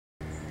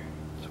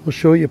We'll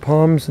show you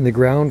palms in the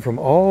ground from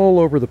all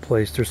over the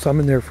place. There's some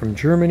in there from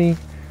Germany,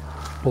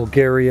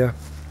 Bulgaria,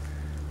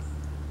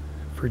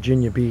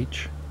 Virginia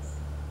Beach,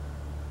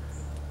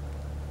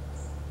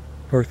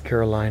 North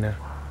Carolina,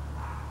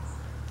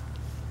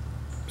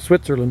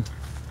 Switzerland,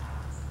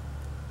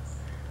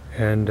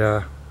 and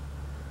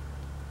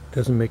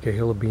doesn't make a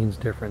hill of beans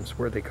difference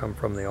where they come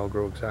from. They all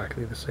grow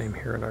exactly the same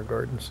here in our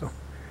garden. So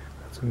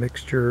that's a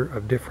mixture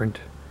of different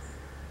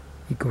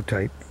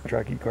Ecotype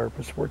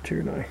Trachycarpus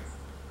fortunei.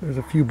 There's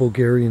a few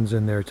Bulgarians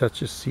in there. That's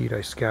just seed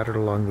I scattered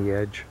along the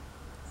edge,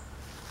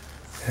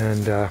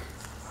 and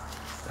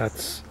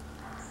that's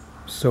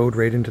sowed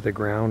right into the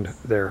ground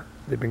there.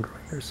 They've been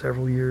growing there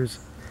several years,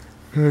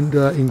 and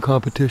in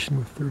competition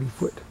with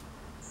 30-foot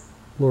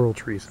laurel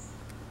trees.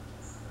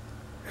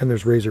 And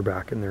there's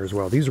razorback in there as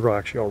well. These are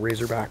actually all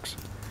razorbacks.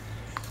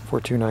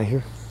 Fortunei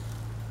here.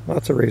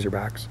 Lots of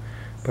razorbacks.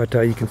 But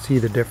you can see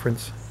the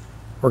difference.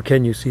 Or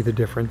can you see the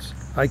difference?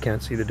 I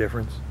can't see the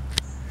difference.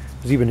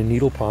 There's even a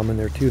needle palm in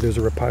there too. There's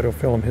a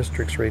Rhipidophyllum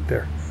hystrix right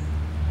there.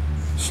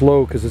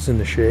 Slow because it's in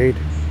the shade.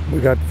 We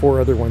got 4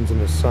 other ones in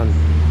the sun.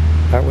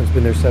 That one's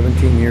been there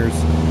 17 years.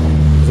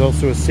 There's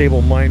also a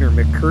sable minor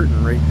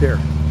McCurtain right there.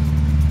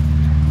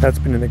 That's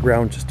been in the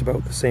ground just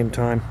about the same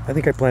time. I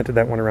think I planted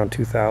that one around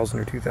 2000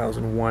 or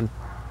 2001.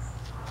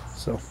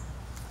 So,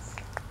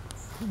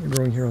 we're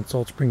growing here on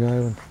Salt Spring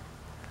Island.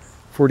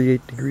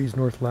 48 degrees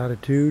north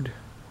latitude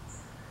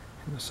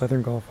in the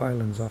southern Gulf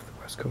Islands off the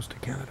west coast of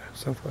Canada,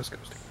 southwest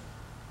coast of Canada.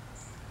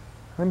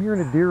 I'm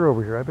hearing a deer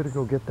over here. I better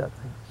go get that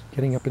thing. It's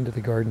getting up into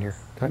the garden here.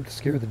 Time to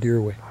scare the deer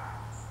away.